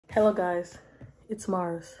Hello guys, it's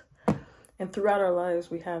Mars. And throughout our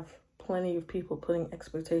lives, we have plenty of people putting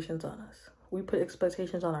expectations on us. We put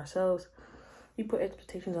expectations on ourselves. We put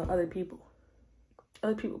expectations on other people.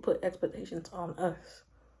 Other people put expectations on us.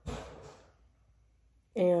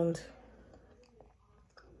 And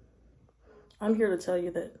I'm here to tell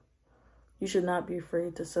you that you should not be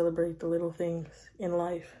afraid to celebrate the little things in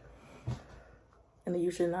life. And that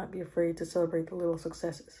you should not be afraid to celebrate the little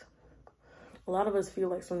successes. A lot of us feel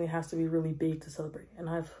like something has to be really big to celebrate. And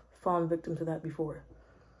I've fallen victim to that before.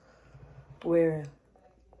 Where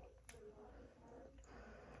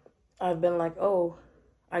I've been like, oh,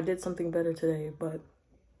 I did something better today, but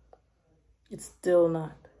it's still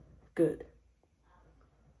not good.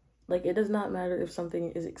 Like, it does not matter if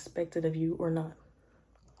something is expected of you or not.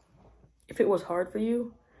 If it was hard for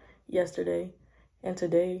you yesterday and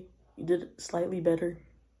today you did slightly better,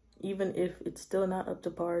 even if it's still not up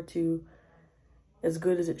to par to as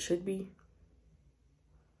good as it should be,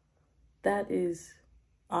 that is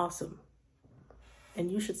awesome.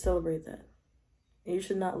 And you should celebrate that. And you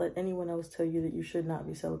should not let anyone else tell you that you should not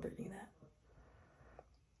be celebrating that.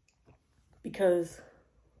 Because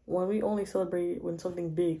when we only celebrate when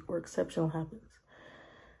something big or exceptional happens,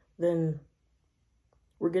 then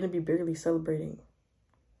we're going to be barely celebrating.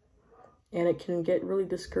 And it can get really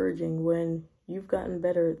discouraging when you've gotten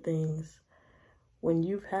better at things, when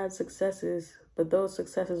you've had successes, but those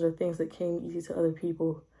successes are things that came easy to other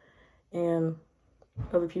people. And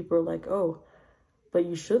other people are like, oh, but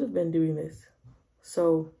you should have been doing this,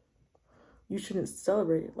 so you shouldn't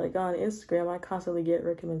celebrate it. Like on Instagram, I constantly get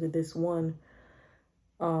recommended this one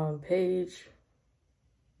page,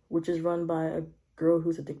 which is run by a girl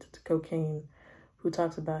who's addicted to cocaine, who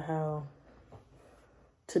talks about how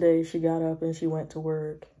today she got up and she went to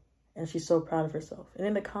work and she's so proud of herself. And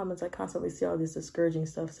in the comments, I constantly see all this discouraging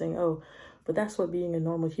stuff saying, oh, but that's what being a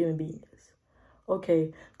normal human being is.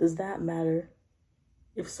 Okay, does that matter?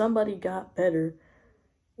 If somebody got better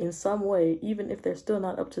in some way, even if they're still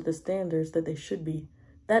not up to the standards that they should be,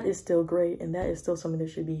 that is still great, and that is still something that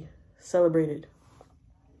should be celebrated.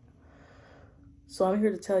 So I'm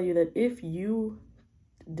here to tell you that if you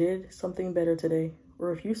did something better today,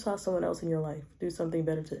 or if you saw someone else in your life do something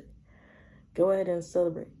better today, go ahead and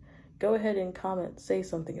celebrate. Go ahead and comment, say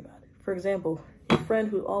something about it. For example, your friend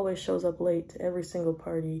who always shows up late to every single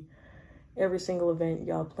party, every single event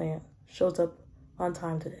y'all plan, shows up on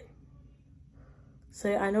time today.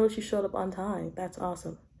 Say, I noticed you showed up on time. That's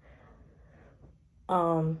awesome.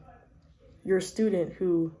 Your student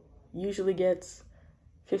who usually gets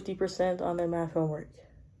 50% on their math homework,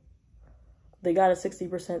 they got a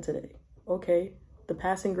 60% today. Okay, the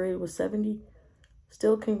passing grade was 70.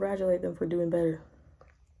 Still congratulate them for doing better.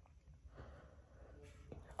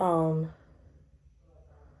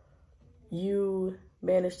 You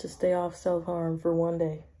managed to stay off self-harm for one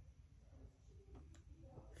day.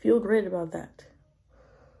 Feel great about that.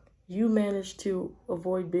 You managed to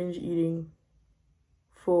avoid binge eating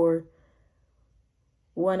for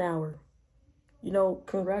 1 hour. You know,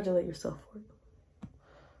 congratulate yourself for it.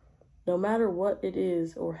 No matter what it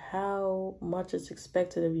is or how much it's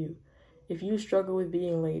expected of you, if you struggle with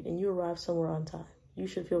being late and you arrive somewhere on time, you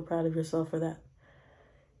should feel proud of yourself for that.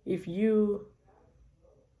 If you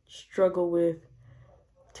struggle with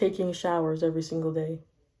taking showers every single day,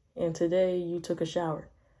 and today you took a shower,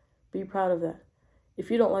 be proud of that.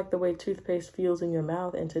 If you don't like the way toothpaste feels in your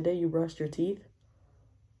mouth and today you brushed your teeth,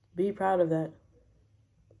 be proud of that.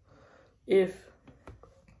 If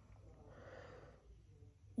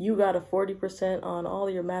you got a 40% on all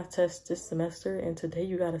your math tests this semester and today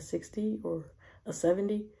you got a 60 or a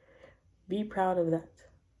 70, be proud of that.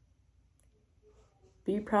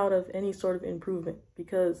 Be proud of any sort of improvement,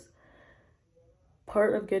 because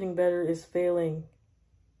part of getting better is failing.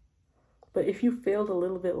 But if you failed a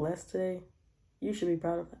little bit less today, you should be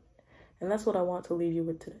proud of that. And that's what I want to leave you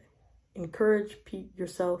with today. Encourage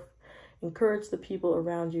yourself. Encourage the people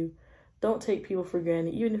around you. Don't take people for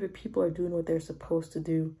granted. Even if people are doing what they're supposed to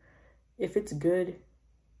do, if it's good,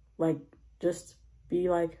 like, just be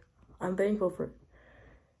like, I'm thankful for it.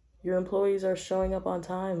 Your employees are showing up on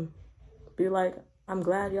time. Be like, I'm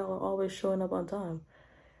glad y'all are always showing up on time.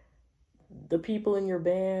 The people in your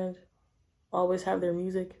band always have their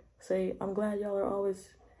music. Say, I'm glad y'all are always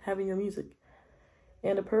having your music.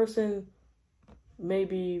 And a person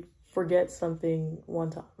maybe forgets something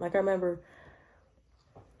one time. Like, I remember,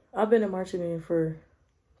 I've been in marching band for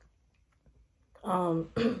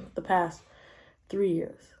the past 3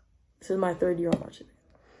 years. This is my 3rd year on marching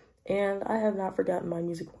band. And I have not forgotten my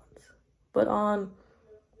music once. But on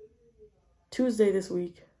Tuesday this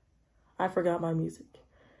week, I forgot my music.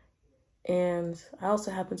 And I also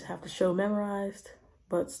happen to have the show memorized,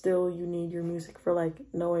 but still you need your music for like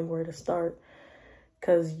knowing where to start,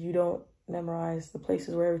 because you don't memorize the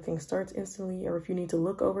places where everything starts instantly, or if you need to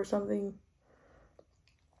look over something,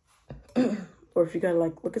 or if you gotta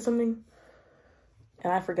like look at something.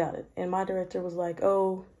 And I forgot it. And my director was like,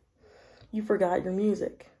 "Oh, you forgot your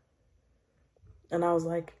music." And I was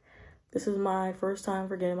like, "This is my first time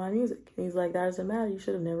forgetting my music." And he's like, "That doesn't matter. You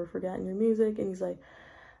should have never forgotten your music." And he's like,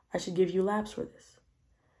 "I should give you laps for this."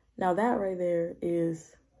 Now that right there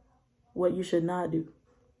is what you should not do.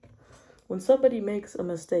 When somebody makes a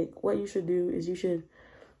mistake, what you should do is you should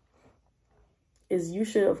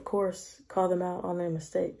of course call them out on their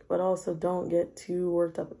mistake, but also don't get too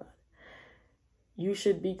worked up about it. You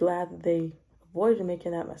should be glad that they avoided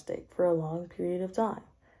making that mistake for a long period of time.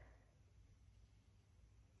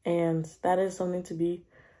 And that is something to be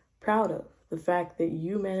proud of. The fact that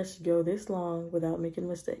you managed to go this long without making a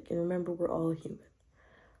mistake. And remember, we're all human.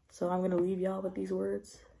 So I'm going to leave y'all with these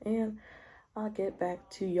words, and I'll get back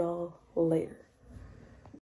to y'all later.